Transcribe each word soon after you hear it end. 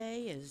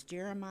is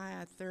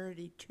Jeremiah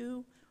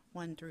 32,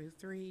 1 through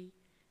 3,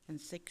 and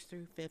 6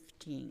 through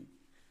 15.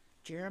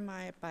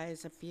 Jeremiah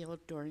buys a field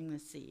during the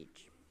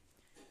siege.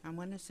 I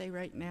want to say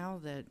right now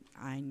that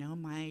I know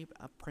my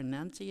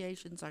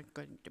pronunciations aren't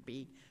going to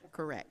be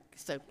correct,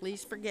 so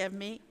please forgive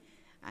me.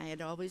 I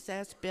had always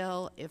asked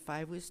Bill if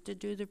I was to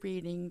do the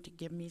reading to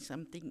give me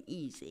something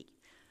easy.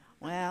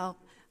 Well,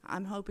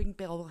 I'm hoping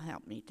Bill will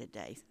help me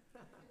today.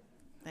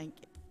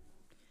 Thank you.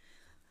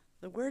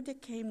 The word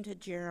that came to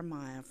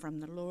Jeremiah from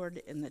the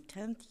Lord in the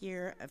 10th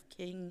year of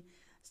King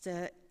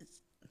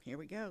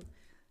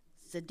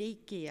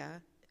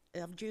Zedekiah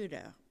of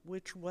Judah,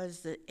 which was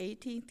the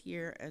 18th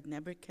year of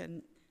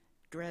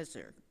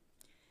Nebuchadnezzar.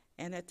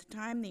 And at the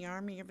time the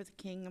army of the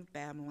king of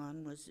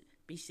Babylon was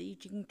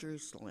besieging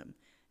Jerusalem,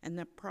 and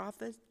the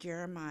prophet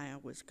Jeremiah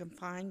was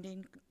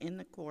confined in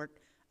the court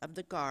of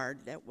the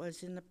guard that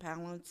was in the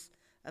palace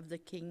of the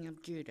king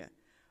of Judah,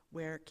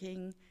 where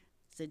King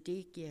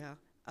Zedekiah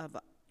of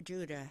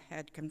Judah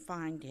had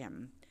confined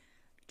him.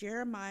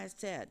 Jeremiah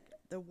said,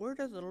 "The word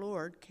of the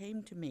Lord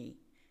came to me.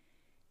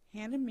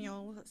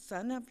 Hanamel,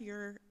 son of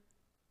your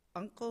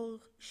uncle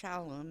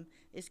Shallum,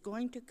 is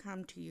going to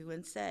come to you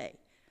and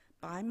say,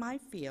 'Buy my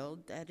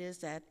field that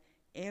is at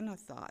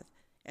Anathoth,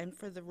 and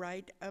for the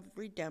right of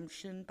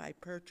redemption by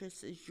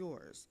purchase is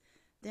yours.'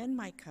 Then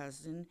my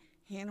cousin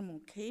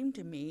Hanamel came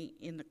to me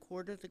in the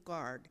court of the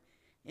guard,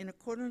 in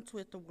accordance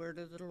with the word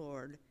of the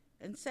Lord,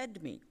 and said to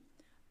me,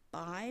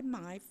 'Buy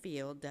my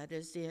field that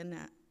is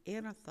in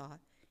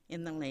Anathoth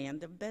in the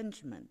land of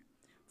Benjamin,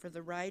 for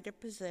the right of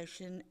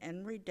possession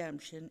and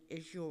redemption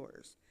is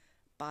yours.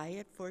 Buy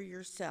it for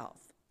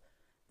yourself.'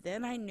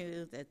 Then I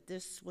knew that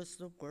this was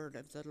the word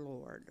of the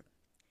Lord.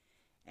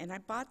 And I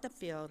bought the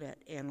field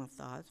at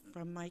Anathoth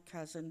from my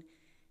cousin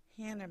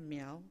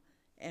Hanamel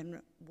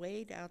and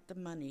weighed out the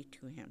money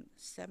to him,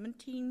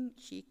 17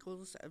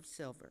 shekels of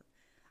silver.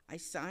 I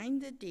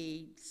signed the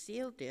deed,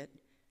 sealed it,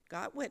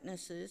 got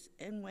witnesses,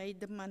 and weighed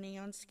the money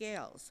on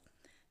scales.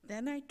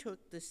 Then I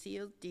took the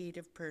sealed deed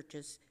of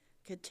purchase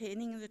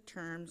containing the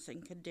terms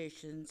and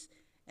conditions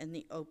and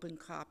the open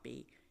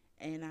copy,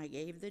 and I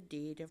gave the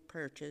deed of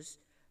purchase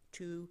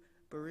to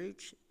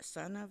Baruch,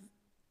 son of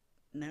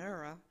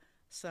Neriah,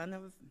 son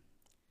of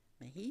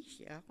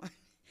Mahishia,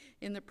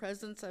 in the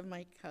presence of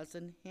my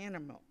cousin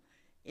Hanamel,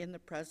 in the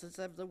presence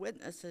of the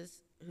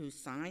witnesses who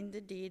signed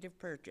the deed of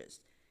purchase,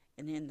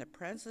 and in the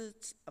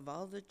presence of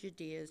all the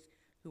Judeans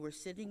who were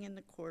sitting in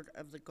the court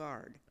of the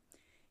guard.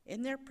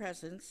 In their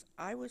presence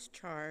I was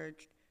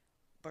charged,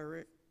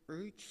 Baruch,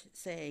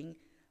 saying,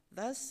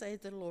 'Thus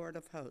saith the Lord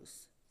of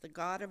hosts, the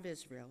God of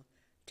Israel,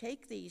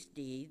 take these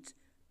deeds,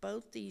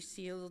 both the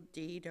sealed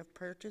deed of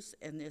purchase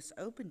and this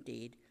open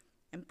deed,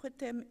 and put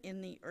them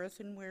in the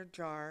earthenware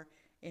jar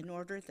in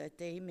order that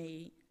they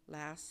may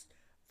last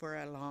for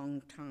a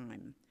long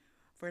time.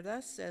 For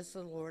thus says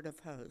the Lord of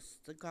hosts,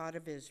 the God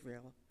of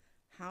Israel,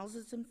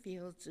 houses and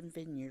fields and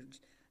vineyards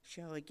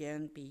shall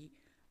again be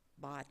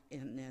bought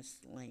in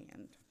this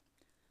land.'"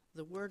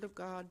 The word of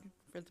God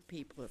for the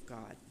people of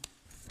God.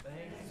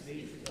 Thanks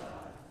be to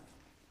God.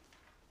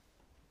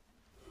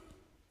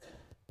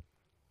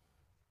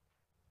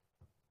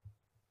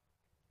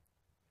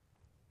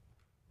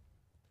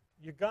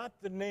 You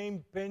got the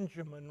name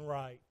Benjamin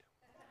right.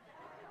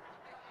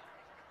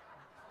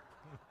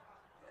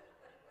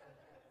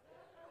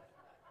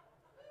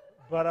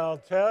 But I'll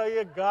tell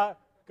you,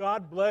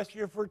 God bless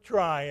you for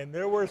trying.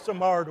 There were some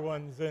hard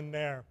ones in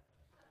there.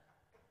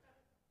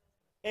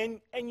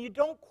 And you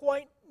don't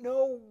quite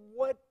know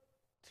what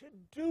to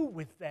do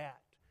with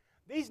that.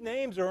 These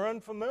names are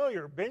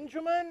unfamiliar.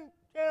 Benjamin,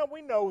 yeah,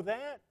 we know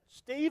that.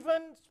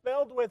 Stephen,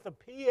 spelled with a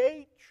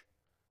PH.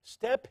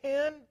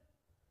 Stephen,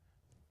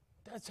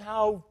 that's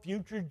how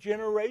future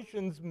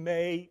generations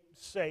may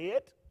say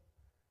it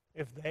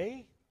if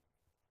they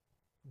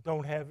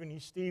don't have any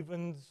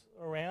Stephens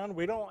around.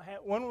 We don't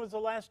have. When was the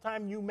last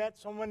time you met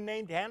someone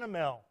named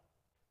Hanamel?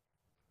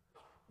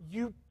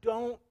 You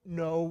don't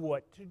know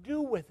what to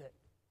do with it.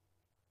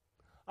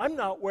 I'm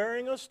not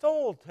wearing a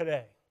stole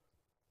today.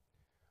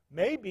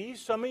 Maybe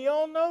some of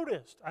y'all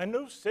noticed. I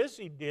know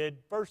Sissy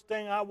did. First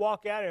thing I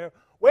walk out of here,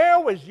 where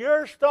was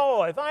your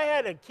stole? If I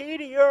had a key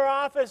to your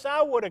office,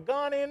 I would have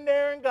gone in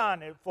there and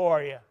gotten it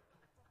for you.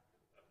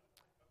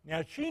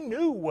 Now, she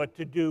knew what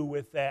to do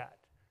with that.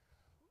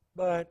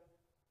 But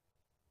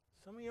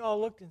some of y'all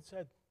looked and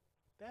said,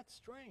 that's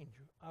strange.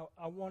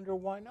 I wonder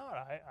why not.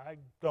 I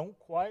don't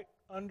quite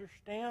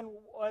understand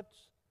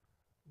what's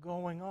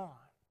going on.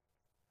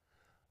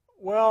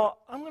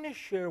 Well, I'm going to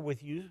share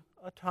with you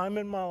a time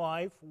in my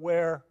life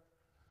where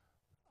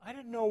I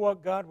didn't know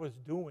what God was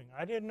doing.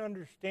 I didn't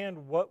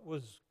understand what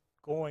was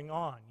going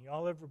on.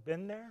 Y'all ever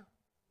been there?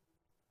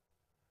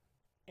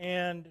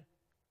 And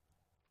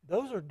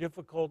those are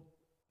difficult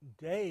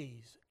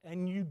days,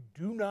 and you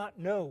do not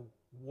know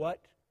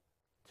what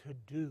to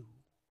do.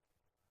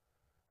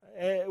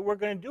 We're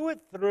going to do it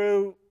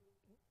through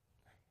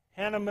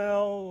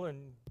Hanamel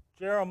and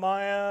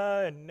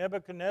Jeremiah and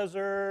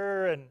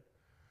Nebuchadnezzar and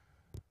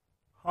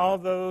all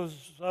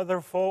those other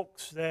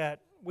folks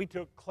that we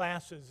took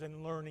classes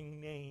in learning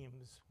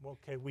names.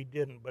 Okay, we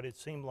didn't, but it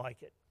seemed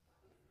like it.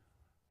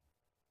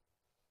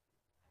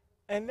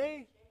 And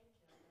they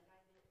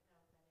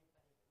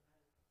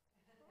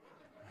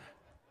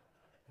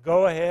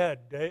go ahead.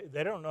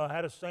 They don't know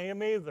how to say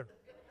them either.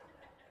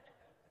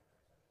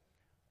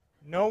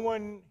 No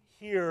one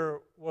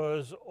here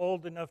was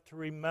old enough to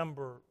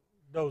remember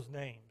those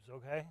names,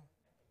 okay?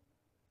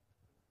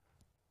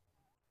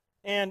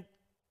 And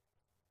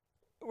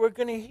we're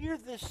going to hear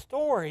this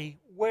story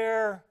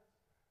where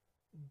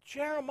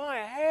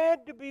Jeremiah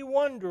had to be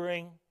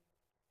wondering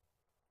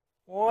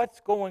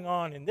what's going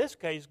on. In this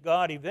case,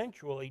 God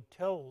eventually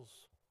tells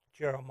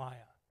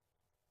Jeremiah.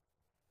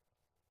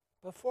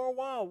 But for a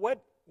while,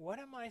 what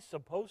am I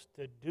supposed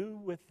to do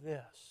with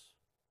this?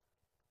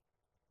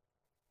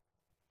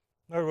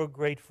 Lord, we're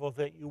grateful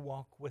that you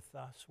walk with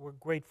us. We're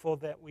grateful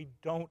that we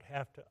don't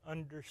have to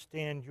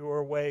understand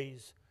your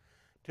ways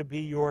to be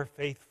your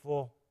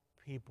faithful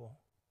people.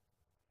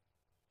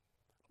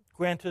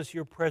 Grant us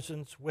your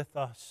presence with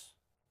us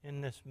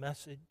in this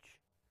message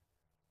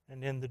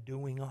and in the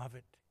doing of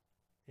it.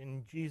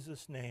 In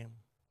Jesus' name,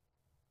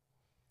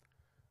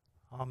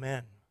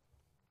 amen.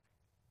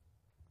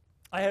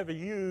 I have a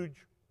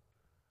huge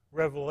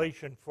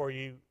revelation for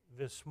you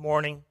this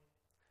morning.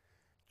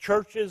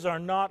 Churches are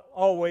not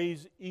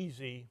always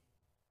easy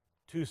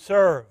to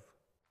serve.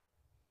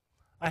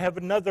 I have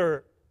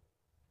another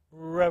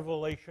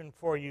revelation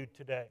for you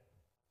today.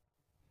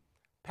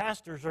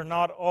 Pastors are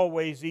not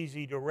always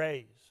easy to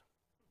raise.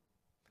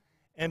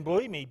 And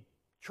believe me,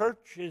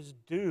 churches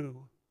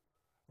do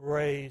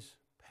raise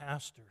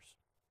pastors.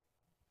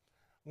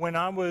 When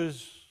I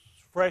was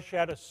fresh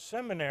out of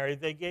seminary,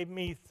 they gave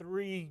me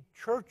 3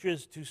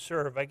 churches to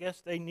serve. I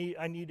guess I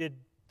needed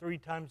 3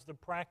 times the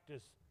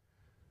practice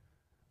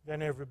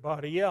than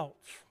everybody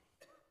else.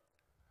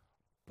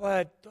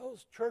 But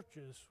those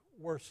churches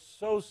were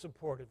so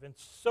supportive and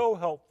so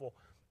helpful.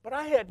 But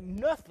I had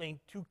nothing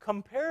to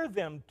compare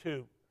them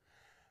to.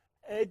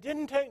 It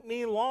didn't take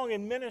me long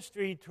in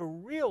ministry to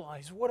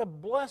realize what a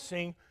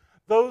blessing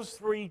those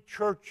 3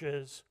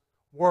 churches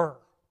were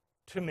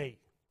to me.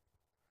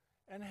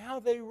 And how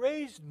they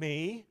raised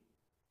me,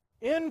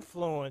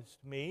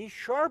 influenced me,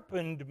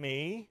 sharpened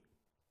me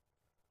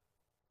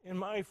in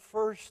my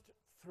first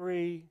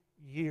 3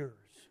 years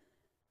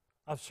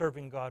of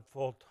serving God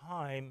full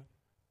time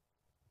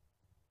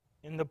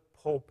in the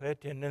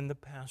pulpit and in the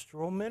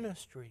pastoral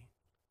ministry.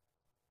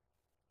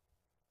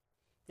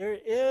 There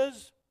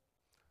is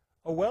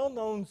a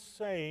well-known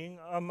saying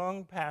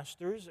among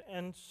pastors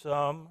and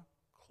some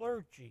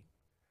clergy.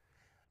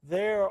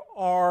 There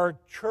are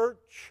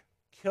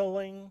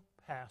church-killing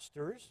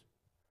pastors.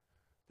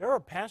 There are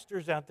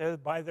pastors out there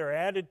that by their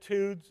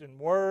attitudes and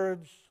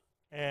words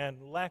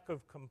and lack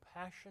of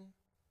compassion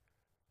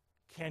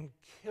can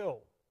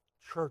kill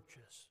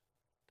churches,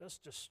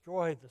 just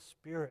destroy the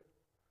spirit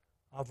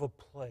of a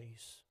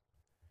place.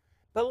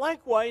 But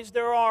likewise,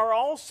 there are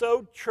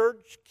also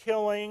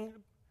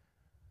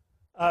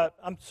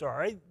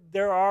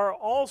there are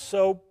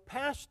also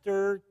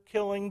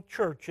pastor-killing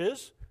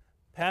churches,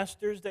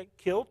 pastors that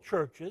kill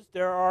churches.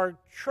 There are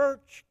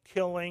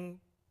church-killing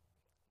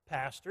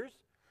pastors,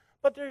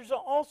 but there's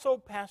also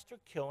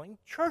pastor-killing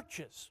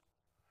churches,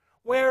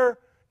 where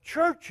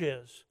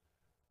churches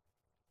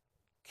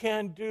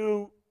can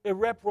do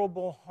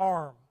irreparable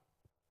harm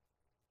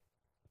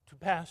to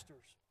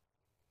pastors.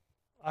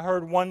 I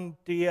heard one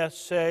DS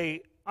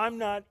say, "I'm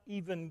not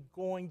even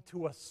going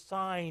to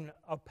assign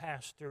a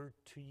pastor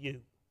to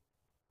you.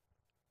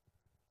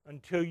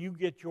 Until you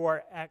get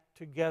your act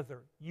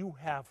together, you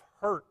have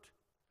hurt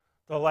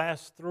the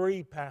last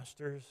 3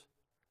 pastors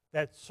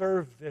that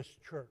serve this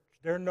church.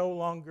 They're no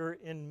longer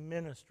in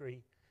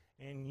ministry,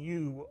 and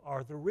you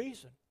are the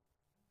reason."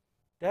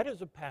 That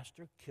is a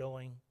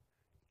pastor-killing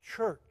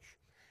church.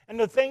 And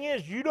the thing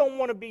is, you don't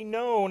want to be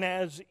known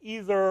as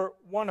either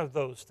one of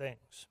those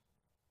things.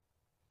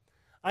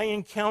 I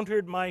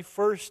encountered my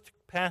first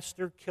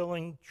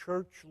pastor-killing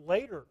church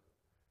later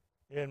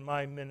in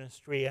my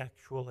ministry,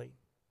 actually.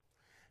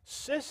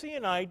 Sissy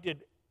and I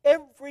did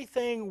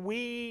everything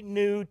we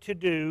knew to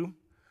do,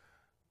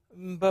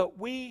 but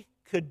we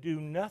could do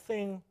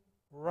nothing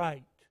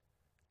right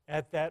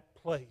at that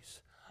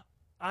place.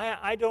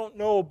 I don't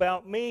know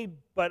about me,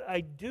 but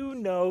I do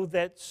know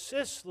that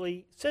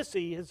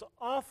Sissy is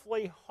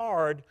awfully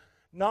hard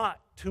not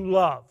to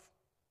love.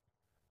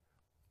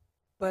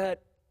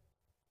 But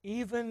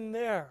even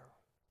there,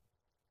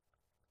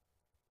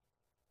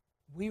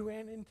 we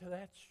ran into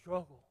that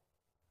struggle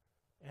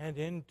and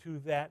into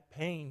that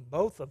pain,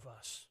 both of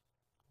us.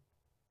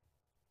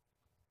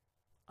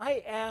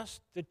 I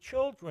asked the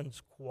children's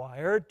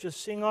choir to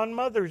sing on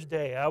Mother's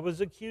Day. I was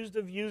accused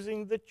of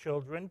using the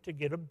children to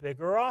get a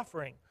bigger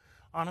offering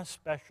on a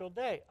special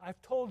day.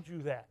 I've told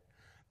you that.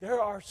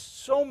 There are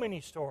so many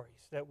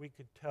stories that we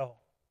could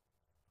tell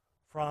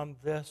from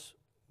this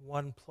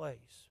one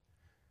place.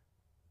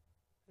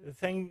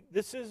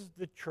 This is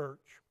the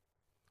church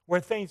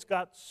where things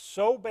got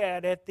so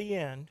bad at the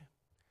end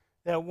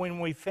that when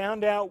we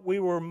found out we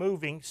were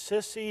moving,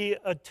 Sissy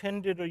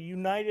attended a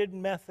United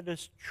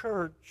Methodist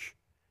church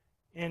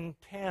in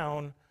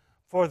town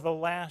for the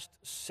last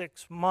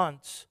 6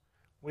 months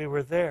we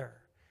were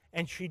there.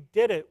 And she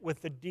did it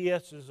with the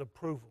DS's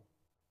approval.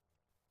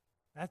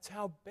 That's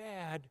how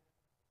bad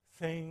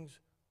things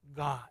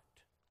got.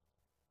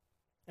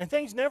 And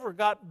things never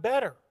got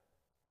better.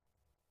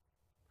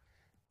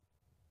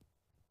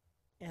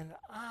 And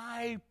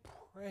I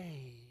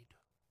prayed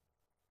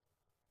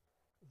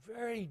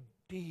very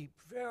deep,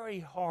 very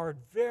hard,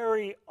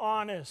 very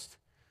honest.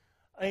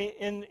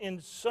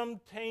 In some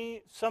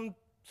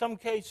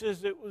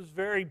cases, it was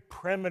very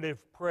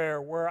primitive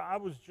prayer where I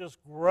was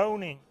just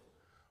groaning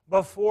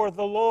before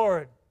the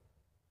Lord.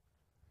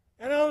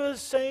 And I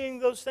was saying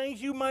those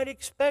things you might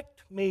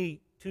expect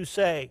me to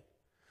say.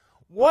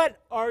 What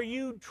are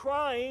you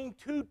trying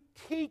to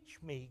teach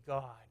me,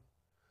 God?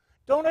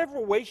 Don't ever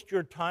waste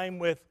your time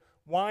with,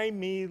 why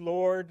me,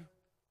 Lord?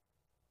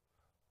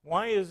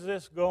 Why is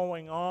this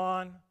going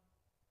on?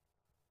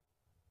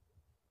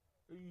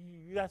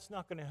 That's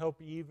not going to help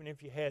you even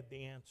if you had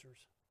the answers.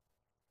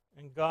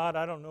 And God,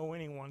 I don't know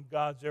anyone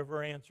God's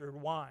ever answered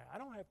why. I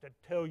don't have to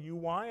tell you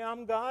why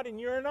I'm God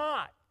and you're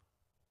not.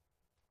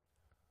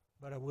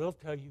 But I will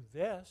tell you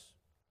this.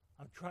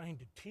 I'm trying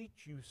to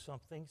teach you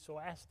something, so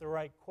ask the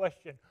right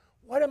question.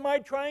 What am I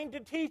trying to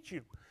teach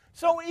you?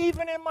 So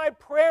even in my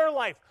prayer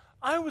life,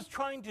 I was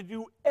trying to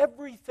do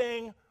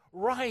everything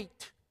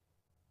right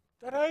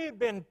that I had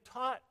been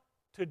taught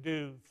to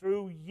do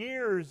through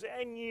years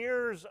and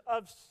years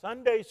of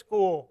Sunday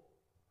school,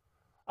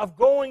 of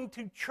going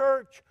to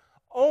church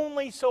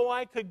only so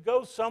I could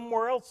go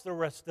somewhere else the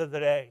rest of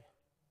the day.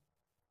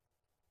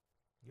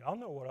 Y'all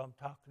know what I'm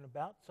talking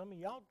about. Some of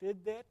y'all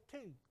did that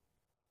too.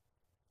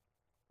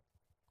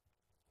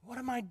 What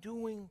am I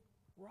doing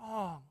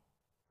wrong?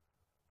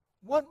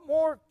 What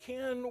more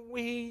can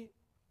we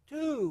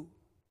do?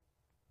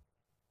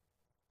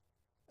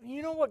 And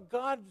you know what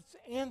God's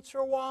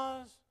answer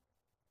was?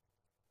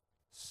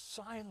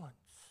 Silence.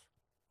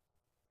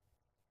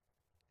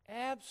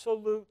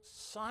 Absolute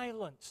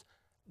silence.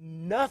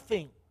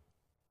 Nothing.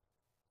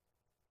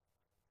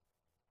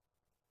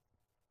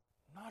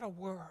 Not a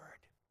word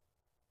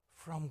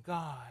from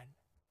God.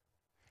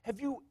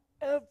 Have you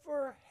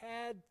ever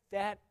had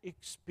that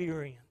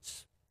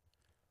experience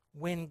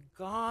when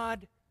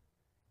God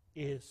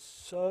is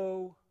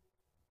so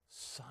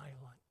silent?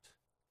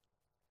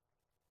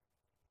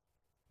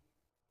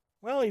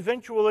 Well,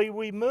 eventually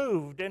we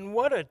moved, and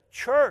what a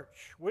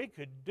church. We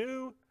could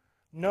do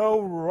no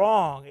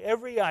wrong.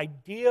 Every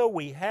idea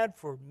we had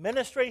for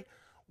ministry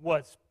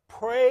was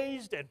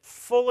praised and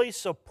fully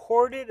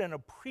supported and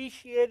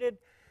appreciated.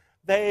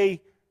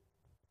 They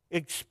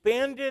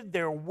expanded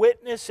their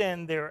witness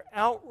and their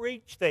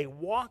outreach. They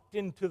walked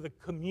into the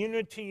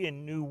community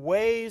in new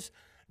ways,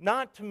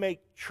 not to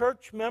make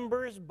church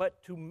members,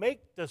 but to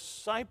make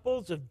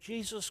disciples of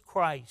Jesus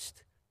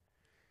Christ.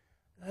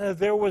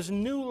 There was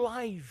new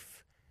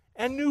life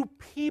and new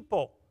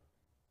people.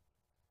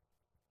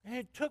 And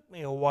it took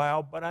me a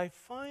while, but I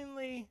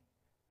finally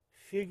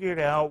figured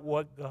out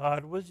what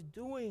God was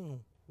doing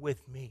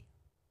with me.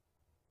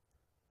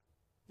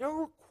 There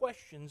were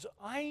questions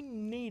I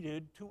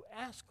needed to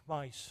ask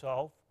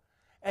myself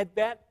at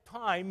that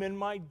time in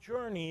my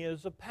journey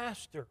as a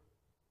pastor.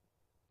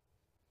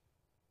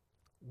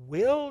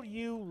 Will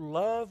you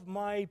love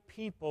my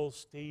people,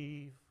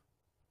 Steve,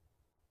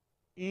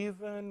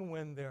 even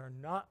when they're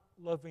not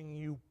loving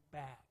you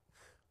back?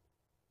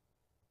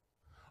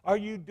 Are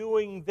you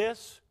doing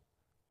this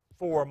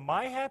for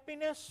my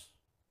happiness?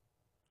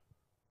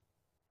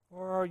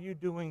 Or are you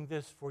doing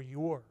this for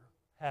your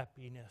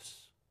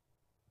happiness?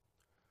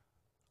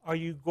 Are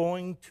you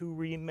going to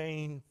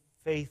remain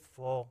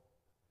faithful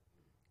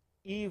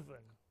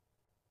even,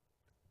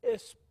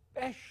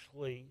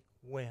 especially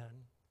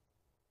when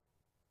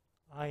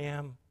I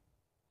am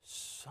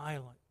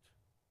silent?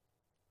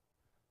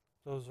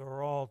 Those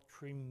are all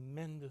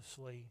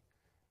tremendously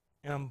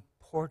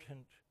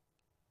important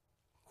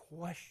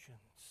questions.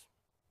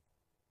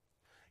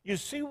 You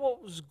see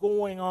what was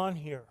going on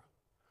here?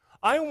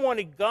 I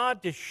wanted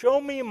God to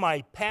show me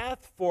my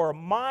path for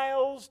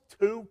miles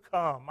to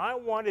come. I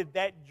wanted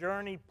that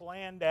journey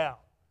planned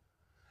out.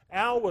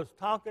 Al was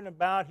talking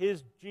about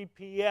his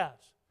GPS.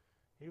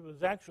 He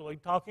was actually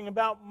talking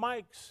about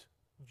Mike's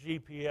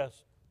GPS,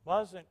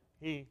 wasn't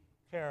he,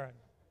 Karen?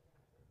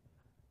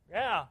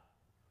 Yeah.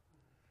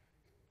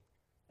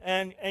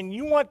 And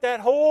you want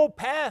that whole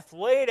path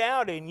laid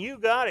out, and you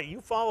got it. You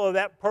follow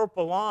that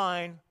purple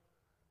line,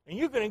 and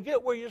you're going to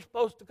get where you're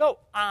supposed to go.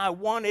 I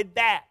wanted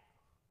that.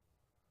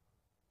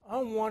 I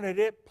wanted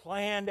it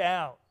planned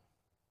out.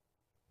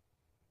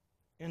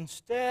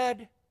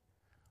 Instead,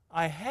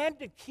 I had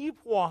to keep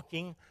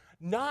walking,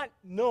 not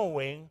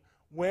knowing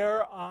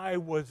where I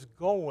was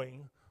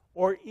going,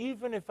 or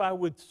even if I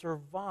would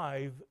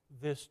survive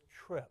this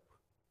trip.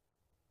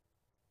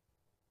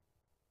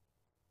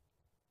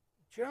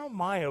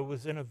 Jeremiah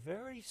was in a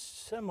very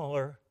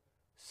similar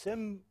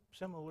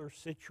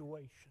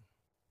situation.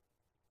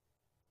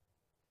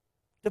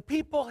 The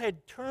people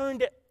had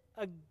turned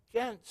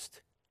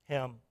against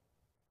him.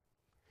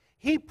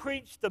 He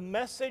preached the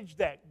message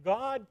that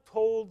God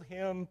told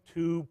him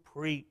to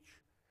preach.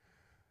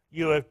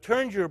 You have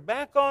turned your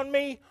back on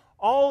me.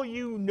 All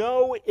you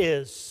know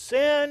is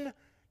sin.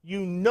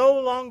 You no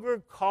longer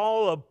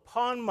call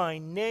upon my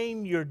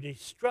name. Your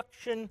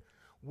destruction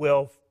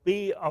will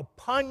be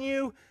upon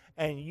you,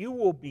 and you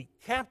will be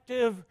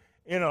captive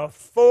in a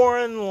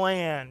foreign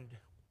land.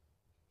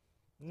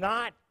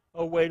 Not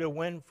a way to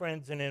win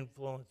friends and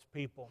influence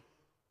people.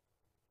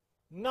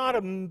 Not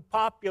a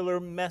popular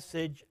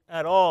message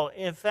at all.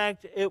 In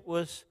fact, it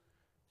was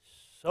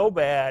so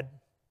bad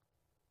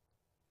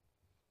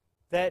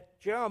that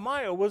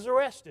Jeremiah was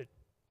arrested.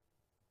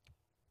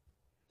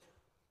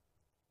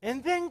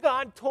 And then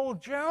God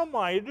told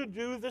Jeremiah to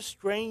do the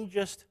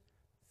strangest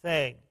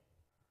thing.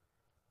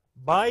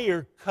 Buy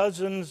your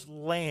cousin's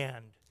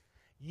land.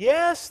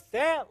 Yes,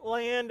 that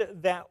land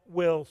that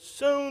will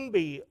soon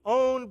be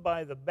owned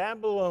by the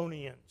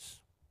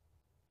Babylonians.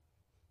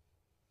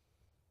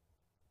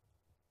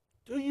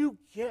 Do you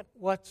get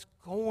what's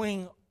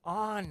going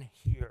on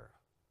here?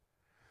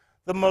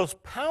 The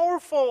most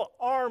powerful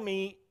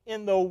army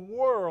in the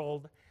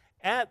world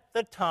at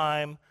the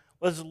time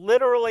was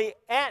literally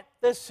at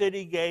the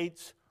city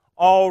gates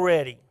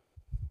already.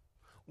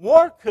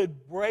 War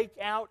could break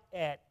out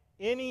at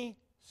any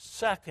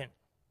second.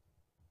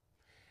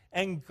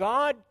 And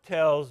God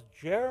tells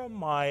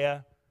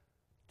Jeremiah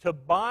to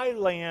buy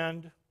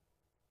land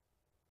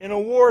in a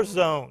war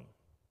zone.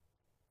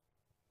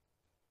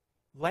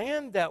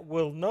 Land that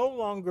will no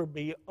longer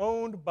be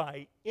owned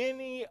by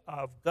any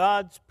of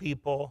God's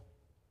people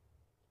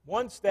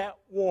once that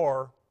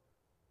war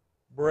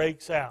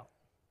breaks out.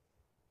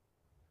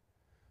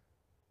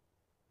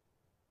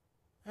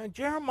 And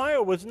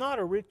Jeremiah was not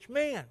a rich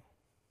man.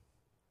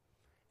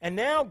 And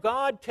now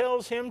God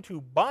tells him to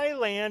buy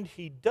land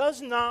he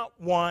does not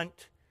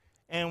want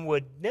and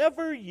would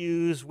never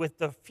use with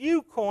the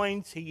few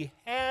coins he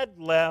had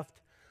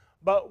left,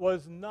 but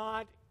was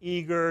not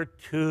eager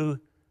to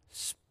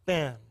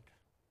spend.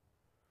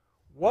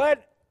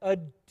 What a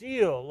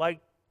deal,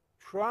 like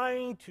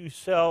trying to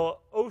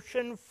sell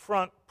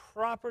oceanfront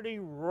property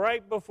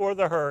right before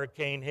the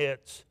hurricane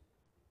hits.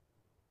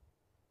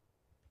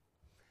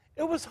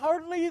 It was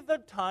hardly the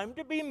time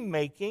to be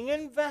making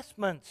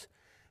investments.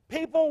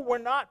 People were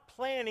not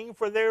planning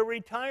for their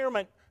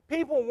retirement.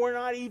 People were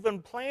not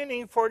even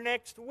planning for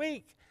next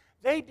week.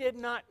 They did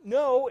not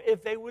know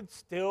if they would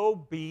still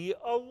be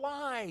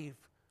alive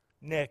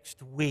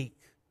next week.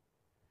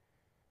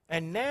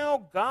 And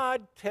now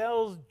God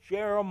tells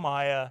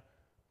Jeremiah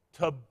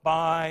to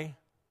buy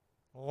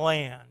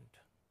land.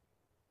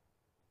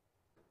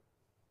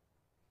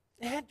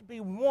 It had to be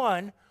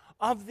one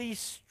of the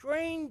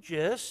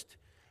strangest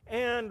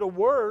and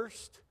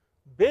worst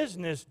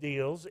business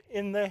deals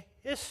in the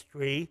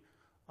history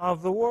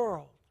of the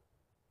world.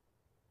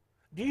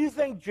 Do you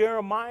think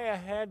Jeremiah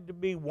had to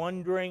be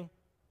wondering,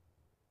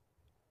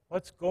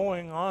 what's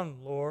going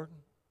on, Lord?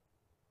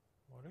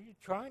 What are you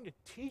trying to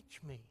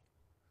teach me?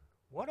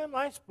 What am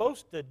I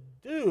supposed to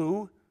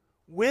do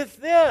with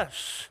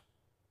this?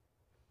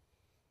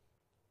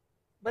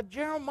 But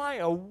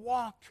Jeremiah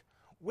walked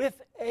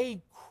with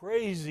a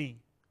crazy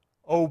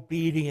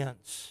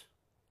obedience.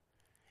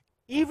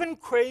 Even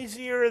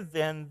crazier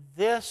than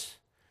this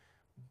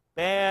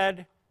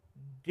bad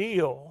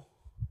deal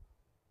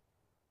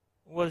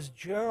was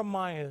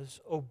Jeremiah's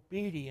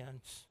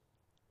obedience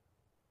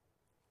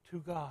to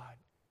God.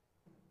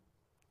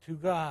 To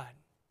God.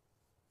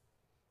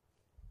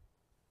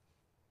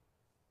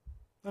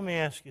 Let me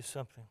ask you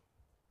something.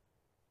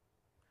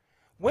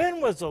 When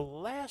was the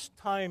last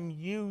time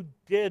you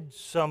did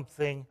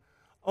something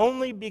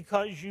only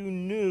because you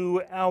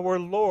knew our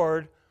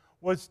Lord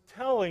was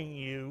telling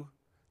you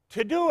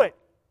to do it?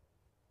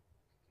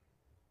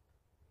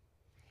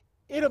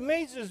 It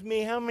amazes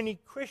me how many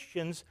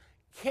Christians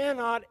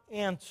cannot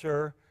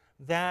answer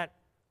that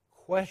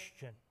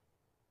question.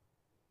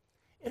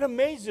 It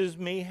amazes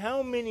me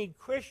how many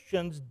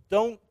Christians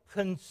don't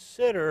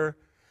consider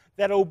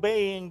that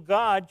obeying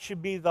God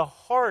should be the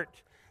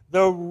heart,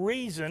 the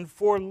reason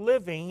for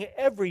living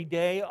every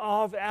day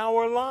of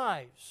our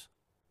lives.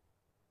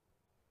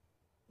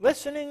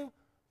 Listening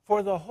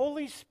for the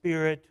Holy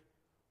Spirit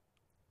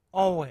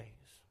always.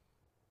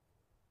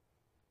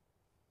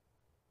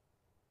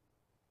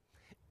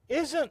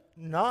 Isn't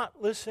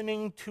not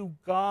listening to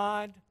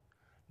God,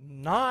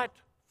 not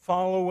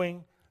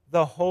following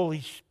the Holy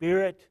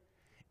Spirit,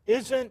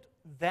 isn't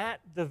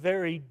that the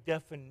very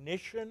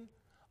definition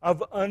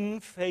of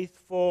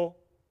unfaithful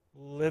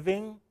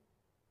living?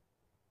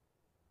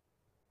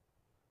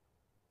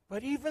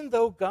 But even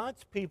though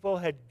God's people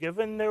had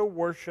given their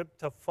worship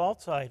to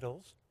false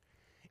idols,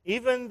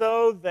 even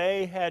though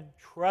they had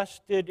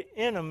trusted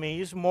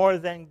enemies more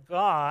than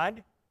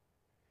God,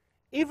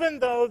 even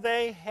though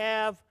they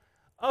have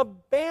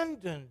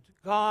abandoned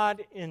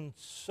God in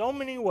so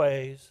many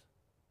ways,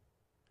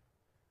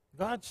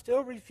 God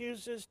still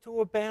refuses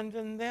to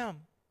abandon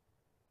them.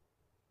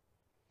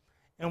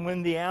 and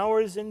when the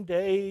hours and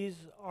days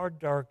are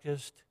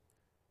darkest,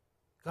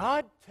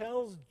 God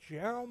tells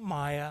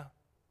Jeremiah,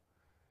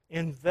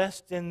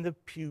 invest in the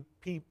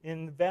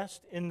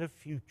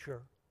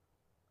future,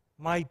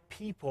 my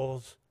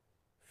people's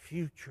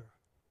future.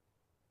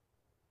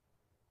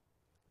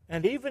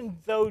 And even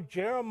though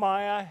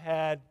Jeremiah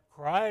had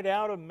cried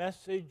out a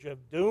message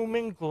of doom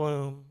and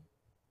gloom,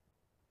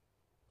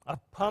 of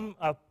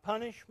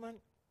punishment,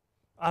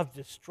 of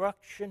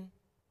destruction,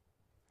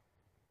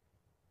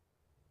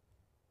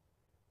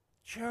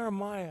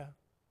 Jeremiah's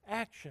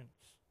actions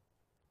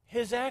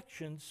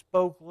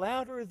spoke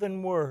louder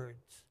than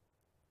words.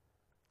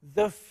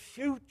 The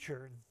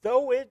future,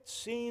 though it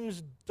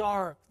seems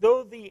dark,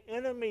 though the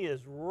enemy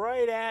is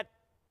right at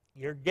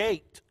your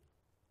gate,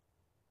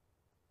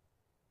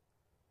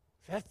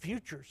 that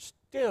future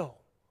still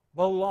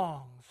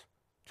belongs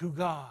to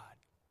God.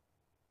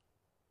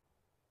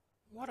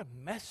 What a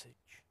message.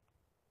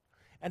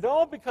 And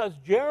all because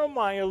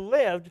Jeremiah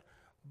lived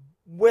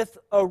with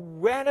a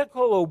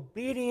radical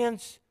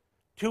obedience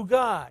to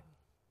God.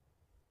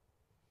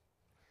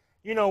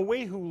 You know,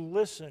 we who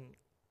listen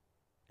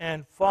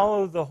and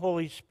follow the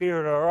Holy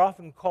Spirit are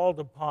often called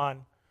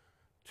upon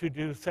to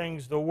do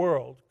things the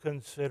world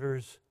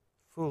considers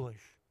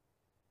foolish.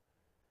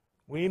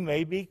 We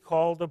may be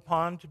called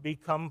upon to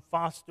become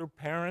foster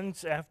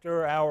parents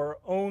after our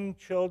own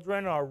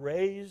children are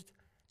raised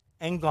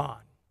and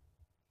gone.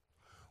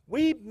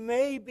 We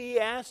may be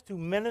asked to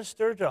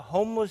minister to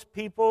homeless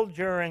people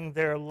during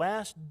their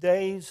last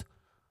days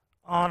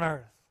on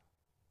earth.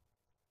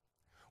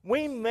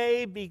 We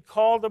may be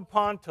called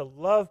upon to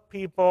love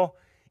people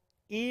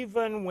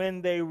even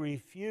when they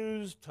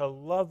refuse to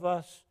love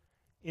us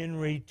in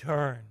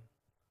return.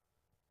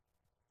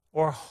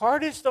 Or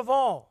hardest of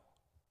all,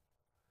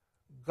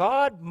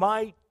 God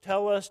might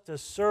tell us to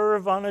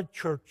serve on a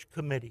church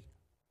committee.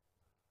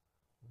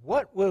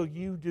 What will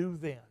you do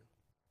then?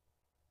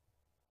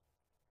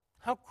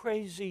 How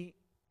crazy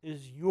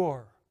is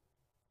your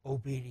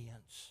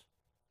obedience?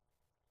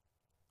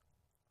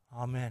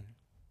 Amen.